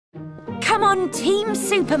Come on, Team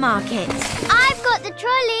Supermarket. I've got the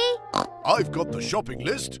trolley. I've got the shopping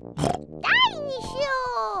list.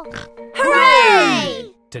 Dinosaur!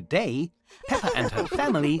 Hooray! Today, Peppa and her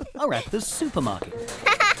family are at the supermarket.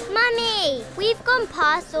 Mummy, we've gone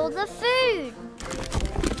past all the food.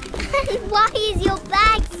 Why is your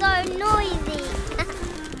bag so noisy?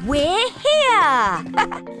 We're here!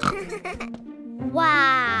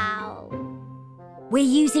 Wow! We're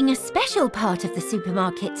using a special part of the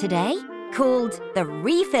supermarket today called the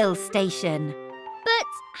refill station. But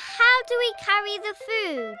how do we carry the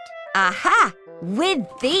food? Aha! With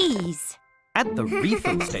these. At the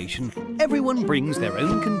refill station, everyone brings their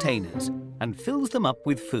own containers and fills them up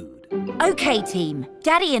with food. OK, team.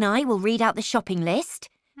 Daddy and I will read out the shopping list.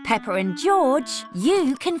 Peppa and George,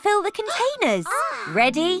 you can fill the containers.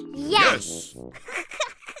 Ready? Yes!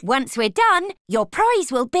 Once we're done, your prize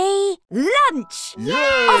will be lunch! Yay!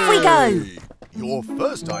 Off we go! Your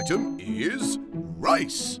first item is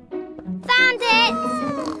rice. Found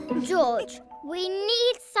it! George, we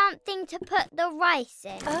need something to put the rice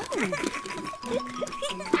in.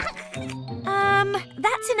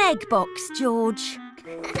 That's an egg box, George.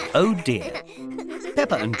 Oh dear.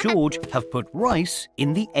 Peppa and George have put rice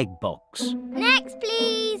in the egg box. Next,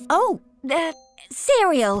 please. Oh,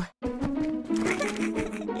 cereal.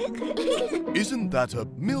 Isn't that a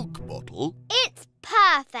milk bottle? It's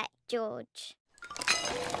perfect, George.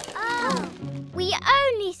 Oh, we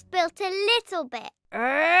only spilt a little bit.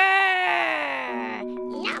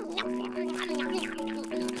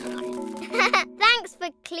 Thanks for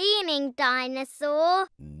cleaning, Dinosaur.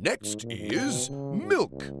 Next is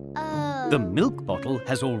milk. Oh. The milk bottle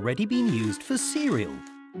has already been used for cereal,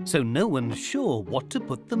 so no one's sure what to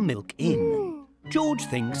put the milk in. George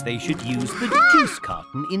thinks they should use the juice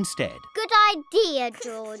carton instead. Good idea,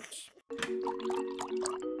 George.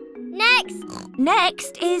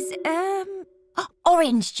 Next is,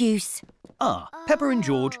 orange juice. Peppa and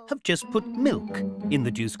George have just put milk in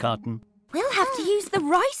the juice carton. We'll have to use the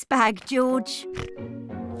rice bag, George.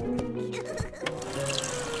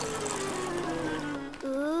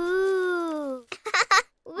 Ooh.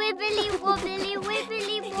 Wibbly wobbly,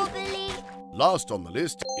 wibbly wobbly. Last on the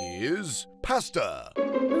list is pasta.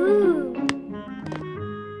 Ooh.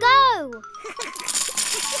 Go!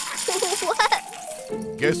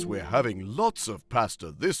 What? Guess we're having lots of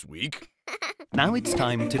pasta this week. Now it's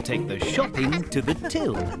time to take the shopping to the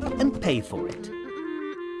till and pay for it.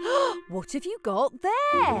 What have you got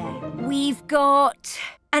there? We've got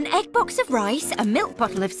an egg box of rice, a milk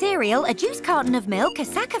bottle of cereal, a juice carton of milk, a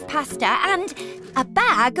sack of pasta and a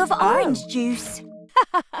bag of orange juice.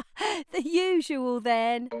 The usual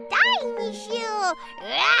then. Dinosaur!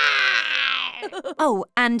 Oh,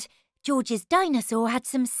 and George's dinosaur had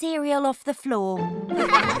some cereal off the floor.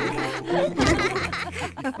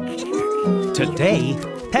 Today,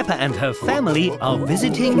 Peppa and her family are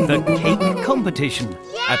visiting the cake competition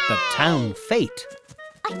at the town fete.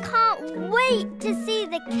 I can't wait to see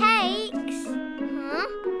the cakes. Huh?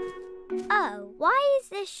 Oh, why is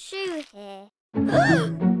this shoe here?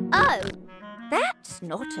 Oh, That's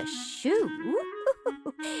not a shoe.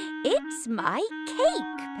 It's my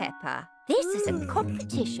cake, Peppa. This is a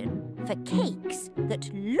competition for cakes that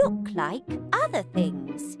look like other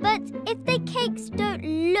things. but if the cakes don't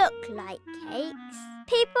look like cakes,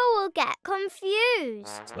 people will get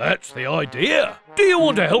confused. That's the idea. Do you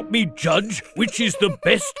want to help me judge which is the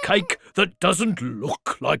best cake that doesn't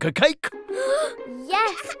look like a cake?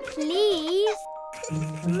 Yes, please.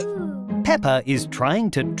 Ooh. Peppa is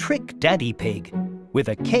trying to trick Daddy Pig with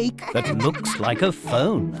a cake that looks like a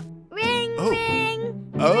phone. Ring, Oh.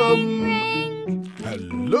 ring, Um, ring.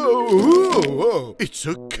 Hello? Oh, it's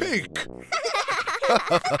a cake.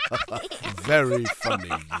 Very funny,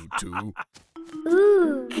 you two.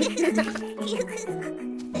 Ooh.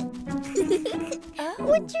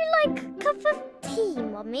 Would you like a cup of tea,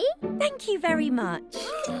 Mummy? Thank you very much.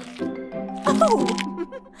 Oh,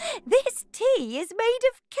 this tea is made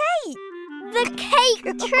of cake. The cake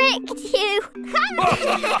tricked you.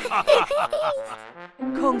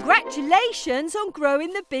 Congratulations on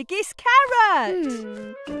growing the biggest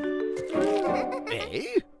carrot.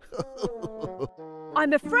 Eh?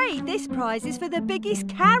 I'm afraid this prize is for the biggest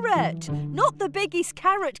carrot, not the biggest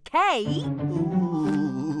carrot cake.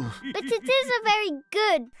 But it is a very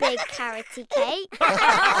good big carroty cake.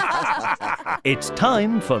 It's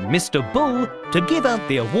time for Mr. Bull to give out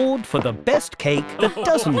the award for the best cake that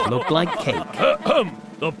doesn't look like cake.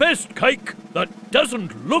 The best cake that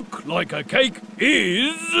doesn't look like a cake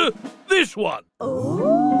is this one.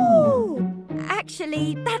 Oh.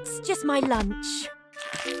 Actually, that's just my lunch.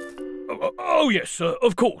 Oh, yes,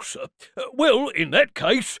 of course. Well, in that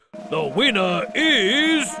case, the winner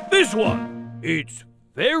is this one. It's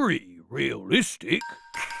very realistic.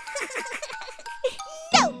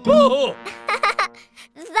 No! Oh,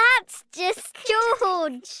 That's just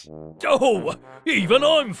George. oh, even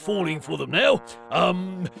I'm falling for them now.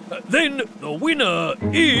 Then the winner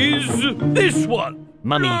is this one.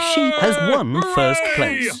 Mummy Sheep has won first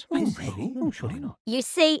place. Oh, really? Oh, surely not. You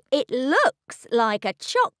see, it looks like a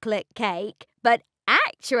chocolate cake, but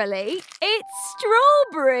actually, it's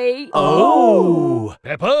strawberry. Oh!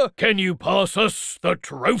 Peppa, can you pass us the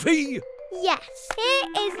trophy? Yes, here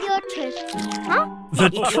is your trophy. Huh? The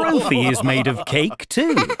trophy is made of cake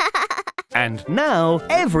too. And now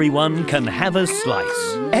everyone can have a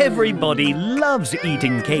slice. Everybody loves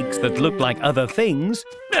eating cakes that look like other things.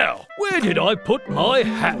 Now, where did I put my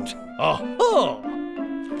hat? Aha!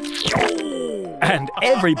 And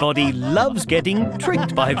everybody loves getting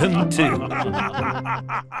tricked by them too.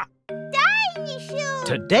 Dinosaur!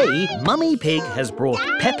 Today, Mummy Pig has brought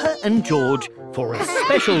Peppa and George for a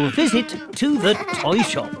special visit to the toy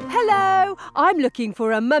shop. Hello, I'm looking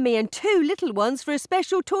for a mummy and two little ones for a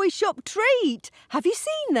special toy shop treat. Have you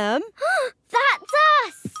seen them? That's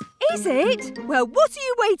us! Is it? Well, what are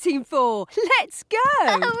you waiting for? Let's go!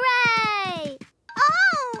 Hooray!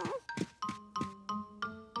 Oh!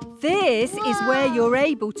 This is where you're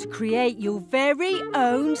able to create your very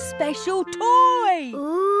own special toy.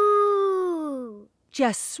 Ooh!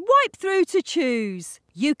 Just swipe through to choose.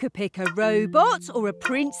 You could pick a robot or a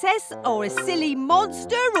princess or a silly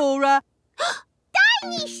monster or a...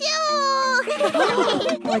 Dinosaur!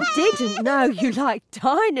 I didn't know you liked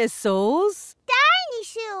dinosaurs.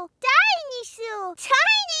 Dinosaur! Dinosaur!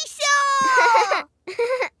 Dinosaur!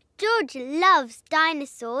 George loves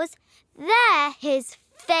dinosaurs. They're his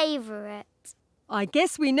favourite. I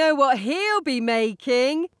guess we know what he'll be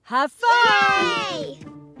making. Have fun! Yay!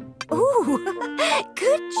 Ooh,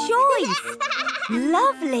 good choice.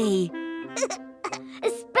 Lovely. A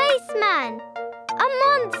spaceman! A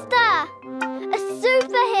monster! A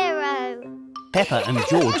superhero! Peppa and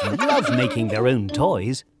George love making their own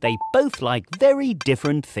toys. They both like very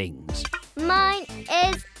different things. Mine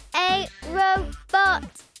is a robot.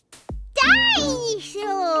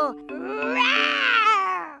 Dinosaur!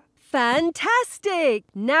 Rawr! Fantastic!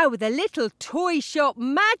 Now with a little toy shop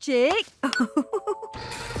magic,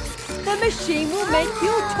 the machine will make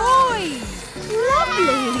your toys.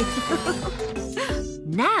 Lovely.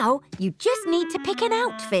 Now you just need to pick an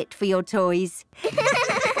outfit for your toys.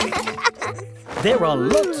 There are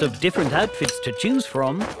lots of different outfits to choose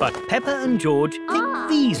from, but Peppa and George think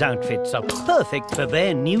these outfits are perfect for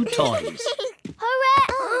their new toys.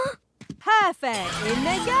 Hooray! Perfect. In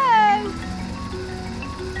they go.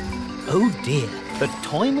 Oh dear, the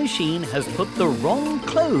toy machine has put the wrong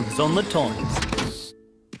clothes on the toys.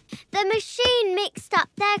 The machine mixed up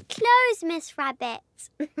their clothes, Miss Rabbit.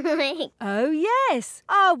 Oh, yes.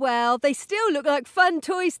 Oh, well, they still look like fun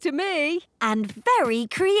toys to me. And very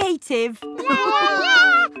creative.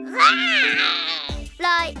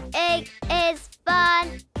 Flying is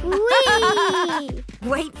fun. Whee!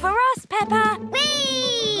 Wait for us, Peppa.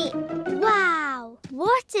 Whee! Wow!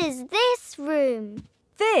 What is this room?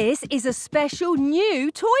 This is a special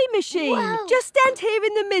new toy machine. Whoa. Just stand here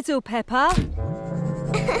in the middle, Peppa.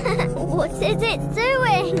 What is it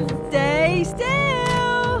doing? Stay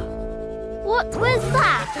still. What was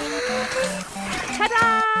that?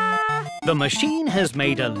 Ta-da! The machine has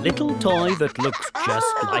made a little toy that looks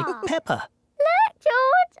just like Peppa. Look,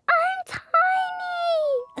 George, I'm tiny.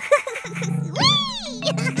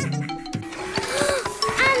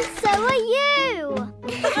 And so are you.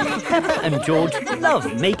 Peppa and George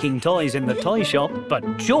love making toys in the toy shop,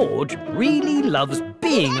 but George really loves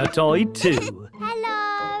being a toy too.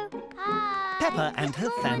 Hello. Hi. Peppa and her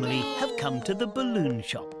family have come to the balloon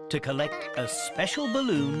shop to collect a special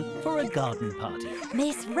balloon for a garden party.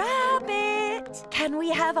 Miss Rabbit, can we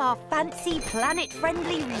have our fancy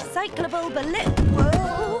planet-friendly recyclable balloon?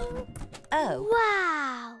 Whoa. Oh.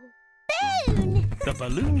 Wow. Boon. The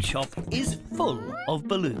balloon shop is full of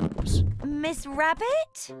balloons. Miss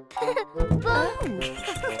Rabbit? Bonk.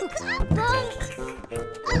 Bonk. Bonk.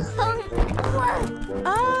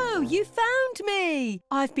 Oh, you found me.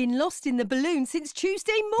 I've been lost in the balloon since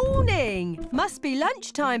Tuesday morning. Must be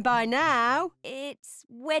lunchtime by now. It's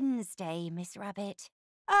Wednesday, Miss Rabbit.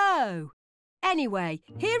 Oh. Anyway,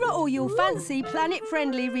 here are all your fancy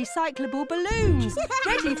planet-friendly recyclable balloons,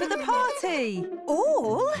 ready for the party.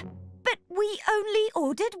 All? But we only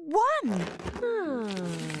ordered one.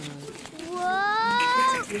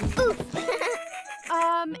 Whoa. Oof.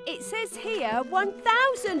 It says here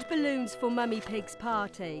 1,000 balloons for Mummy Pig's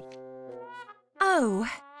party. Oh,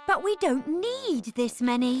 but we don't need this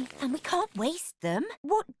many, and we can't waste them.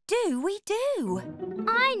 What do we do?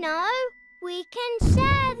 I know. We can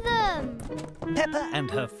share them. Peppa and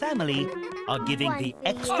her family are giving the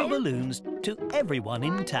extra balloons to everyone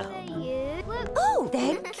in town. For you. Oh,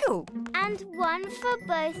 thank you. And one for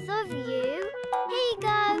both of you. Here you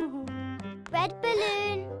go. Red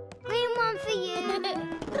balloon. Green one for you.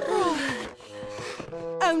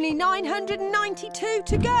 Only 992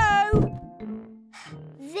 to go.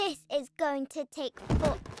 This is going to take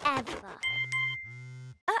forever.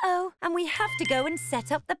 Uh-oh, and we have to go and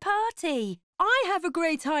set up the party. I have a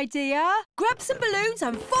great idea. Grab some balloons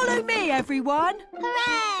and follow me, everyone.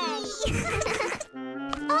 Hooray!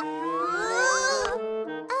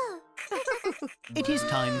 It is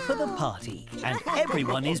time for the party, and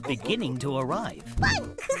everyone is beginning to arrive.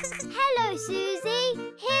 Hello,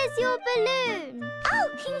 Susie. Here's your balloon. Oh,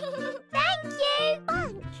 thank you.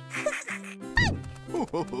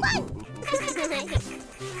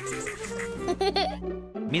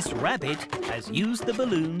 Miss Rabbit has used the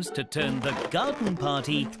balloons to turn the garden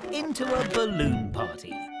party into a balloon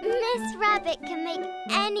party. Miss Rabbit can make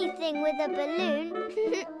anything with a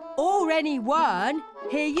balloon. Or anyone.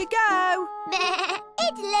 Here you go.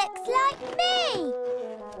 It looks like me.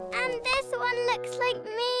 And this one looks like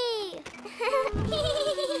me.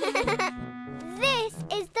 This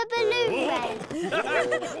is the balloon race.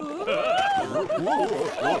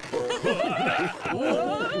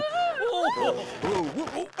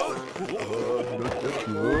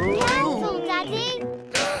 Careful, Daddy.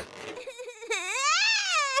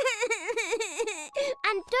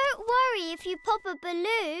 And don't worry if you pop a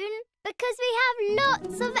balloon, because we have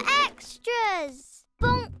lots of extras.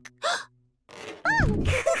 Bonk. Bonk.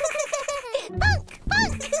 Bonk,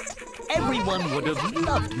 bonk. Everyone would have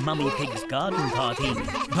loved Mummy Pig's garden party,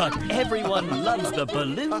 but everyone loves the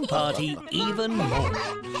balloon party even more.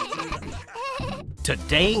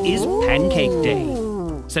 Today is Pancake Day,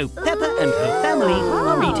 so Peppa and her family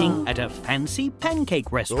are eating at a fancy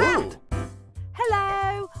pancake restaurant.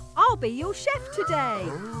 Hello. I'll be your chef today.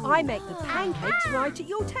 I make the pancakes right at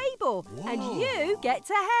your table, and you get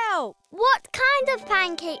to help. What kind of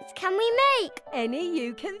pancakes can we make? Any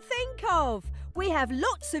you can think of. We have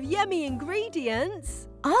lots of yummy ingredients.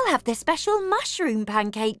 I'll have the special mushroom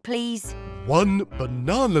pancake, please. One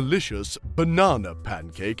banana-licious banana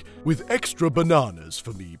pancake with extra bananas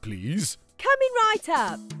for me, please. Coming right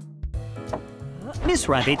up. Miss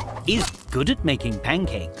Rabbit is good at making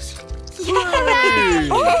pancakes.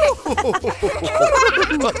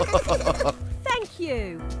 Thank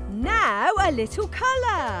you. Now a little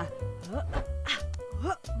colour.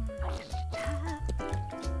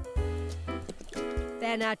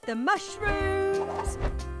 Then add the mushrooms.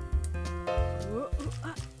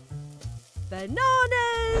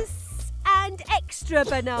 Bananas and extra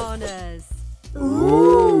bananas.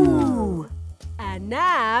 Ooh! And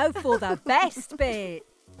now for the best bit.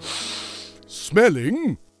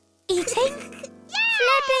 Smelling? Eating?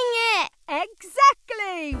 Flipping it.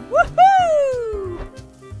 Exactly! Woohoo!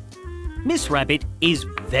 Miss Rabbit is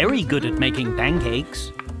very good at making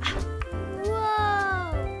pancakes.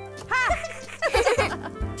 Whoa.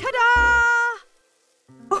 Ta-da!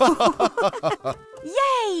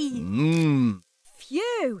 Yay! Mmm.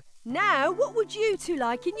 Phew! Now, what would you two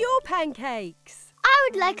like in your pancakes? I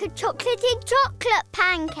would like a chocolatey chocolate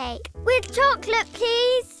pancake. With chocolate,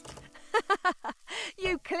 please.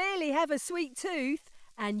 You clearly have a sweet tooth.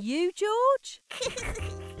 And you, George?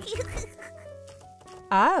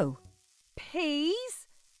 Oh. Peas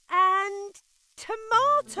and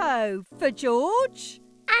tomato for George.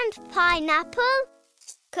 And pineapple,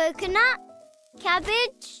 coconut,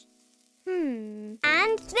 cabbage.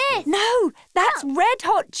 And this. No, that's red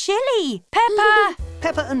hot chili. Peppa!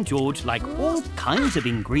 Peppa and George like all kinds of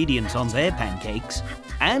ingredients on their pancakes,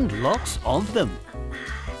 and lots of them.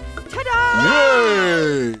 Ta-da!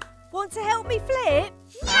 Yay! Want to help me flip?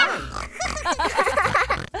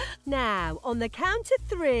 Now, on the count of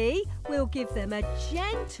 3, we'll give them a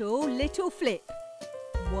gentle little flip.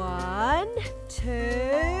 1,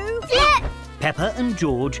 2... Flip! Peppa and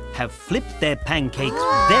George have flipped their pancakes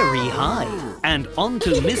very high and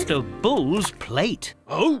onto Mr. Bull's plate.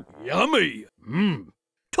 Oh, yummy.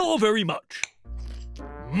 Ta very much.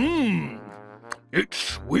 It's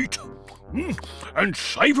sweet and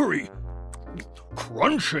savoury,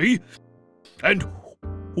 crunchy and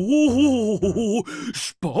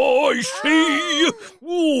spicy.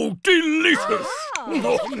 Oh, delicious.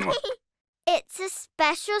 It's a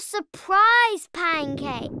special surprise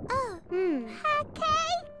pancake.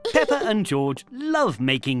 Pancake? Peppa and George love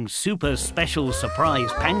making super special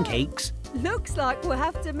surprise pancakes, Looks like we'll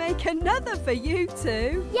have to make another for you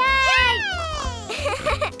two. Yay!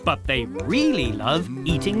 But they really love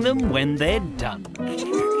eating them when they're done.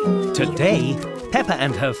 Today, Peppa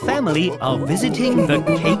and her family are visiting the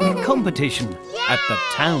cake competition at the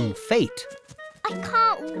town fete. I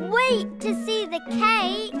can't wait to see the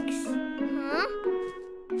cakes. Huh?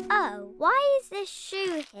 Oh, why is this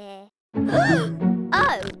shoe here?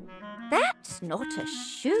 Oh, That's not a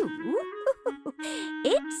shoe.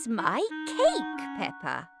 It's my cake,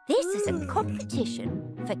 Peppa. This is a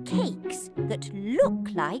competition for cakes that look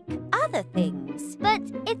like other things. but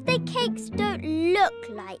if the cakes don't look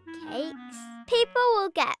like cakes, people will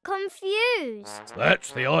get confused.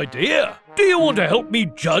 That's the idea. Do you want to help me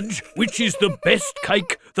judge which is the best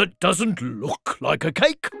cake that doesn't look like a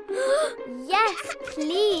cake? Yes,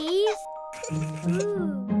 please.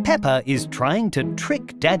 Peppa is trying to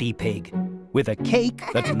trick Daddy Pig with a cake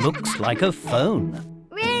that looks like a phone.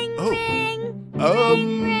 Ring, Oh.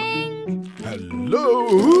 ring, ring. Hello?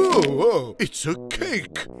 Oh, it's a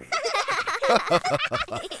cake.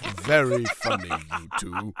 Very funny, you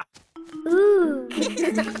two. Ooh.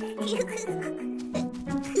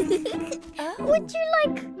 Would you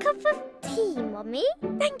like a cup of tea, Mummy?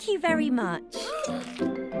 Thank you very much.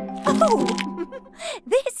 Oh,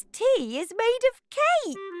 this tea is made of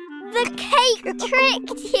cake. The cake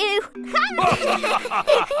tricked you.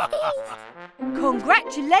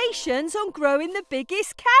 Congratulations on growing the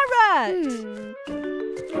biggest carrot.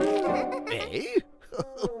 Eh?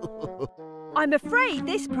 I'm afraid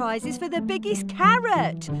this prize is for the biggest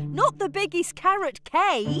carrot, not the biggest carrot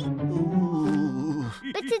cake.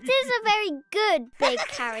 But it is a very good big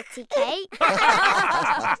carroty cake.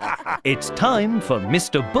 It's time for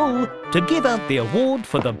Mr. Bull to give out the award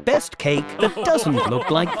for the best cake that doesn't look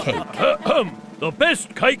like cake. The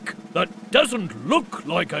best cake that doesn't look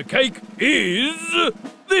like a cake is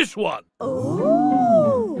this one.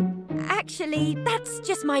 Oh, actually, that's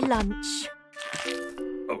just my lunch.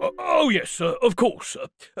 Oh, yes, of course.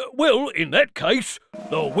 Well, in that case,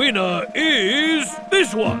 the winner is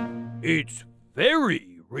this one. It's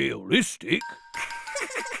very realistic.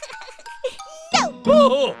 No!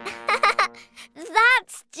 Oh,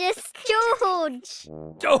 That's just George.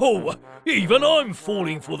 oh, even I'm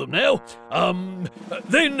falling for them now.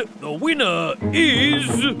 Then the winner is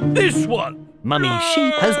this one. Mummy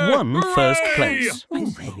Sheep has won first place. Oh,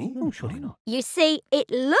 really? Oh, surely not. You see, it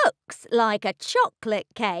looks like a chocolate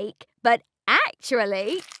cake, but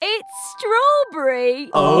actually, it's strawberry.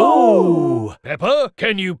 Oh! Peppa,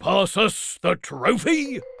 can you pass us the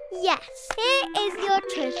trophy? Yes, here is your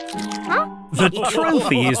trophy. Huh? The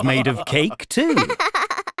trophy is made of cake too.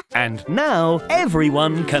 And now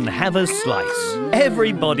everyone can have a slice.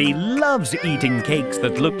 Everybody loves eating cakes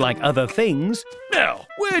that look like other things. Now,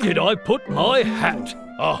 where did I put my hat?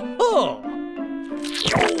 Aha!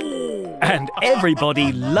 And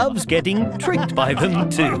everybody loves getting tricked by them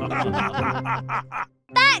too.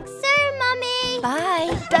 Back soon, Mummy.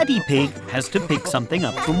 Bye. Daddy Pig has to pick something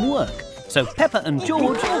up from work. So Peppa and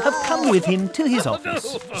George have come with him to his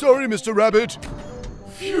office. Sorry, Mr. Rabbit.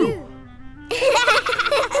 Phew.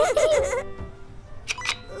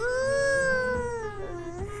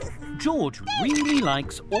 George really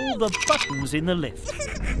likes all the buttons in the lift.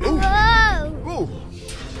 Whoa. Oh,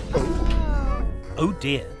 Oh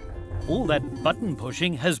dear, all that button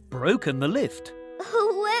pushing has broken the lift.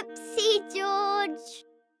 Whoopsie, George.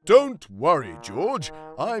 don't worry, George.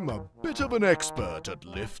 I'm a bit of an expert at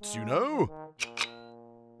lifts, you know.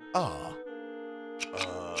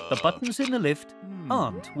 The buttons in the lift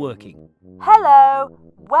aren't working. Hello,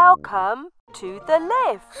 welcome to the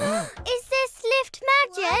lift. Is this lift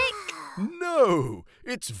magic? No,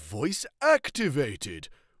 it's voice activated,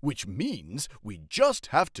 which means we just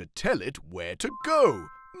have to tell it where to go.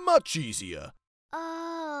 Much easier.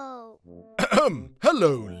 Oh.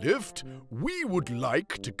 Hello, lift. We would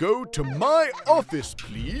like to go to my office,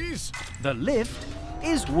 please. The lift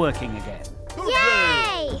is working again.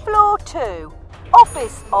 Yay! Floor 2,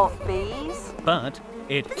 office of bees. But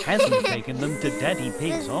it hasn't taken them to Daddy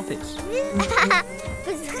Pig's office.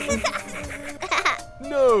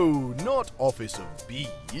 No, not office of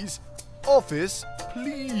bees. Office,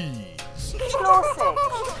 please. Floor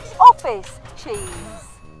 6, office cheese.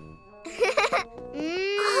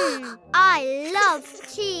 I love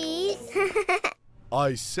cheese.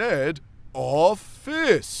 I said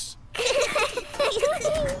office.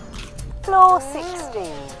 Floor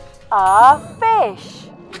 16, a fish.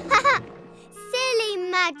 Silly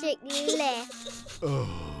magic lift.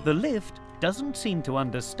 The lift doesn't seem to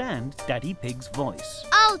understand Daddy Pig's voice.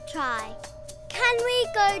 I'll try. Can we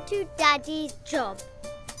go to Daddy's job?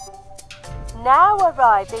 Now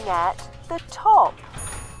arriving at the top?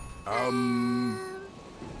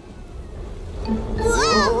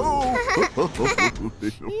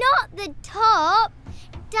 Not the top.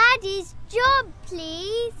 Daddy's job,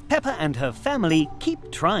 please. Peppa and her family keep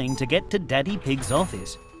trying to get to Daddy Pig's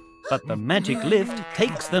office, but the magic lift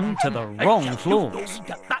takes them to the wrong floors.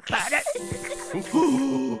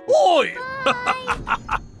 Oi!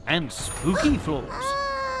 And spooky floors.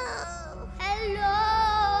 Oh, hello.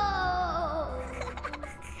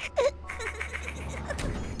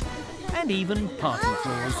 And even party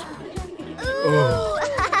floors.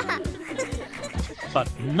 But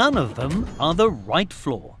none of them are the right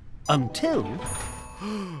floor until...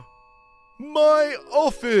 My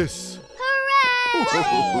office!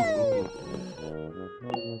 Hooray!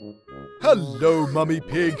 Hello, Mummy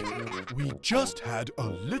Pig. We just had a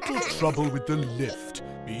little trouble with the lift.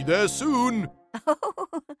 Be there soon.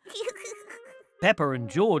 Peppa and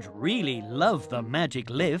George really love the magic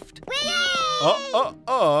lift.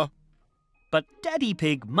 But Daddy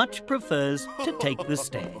Pig much prefers to take the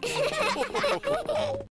stairs.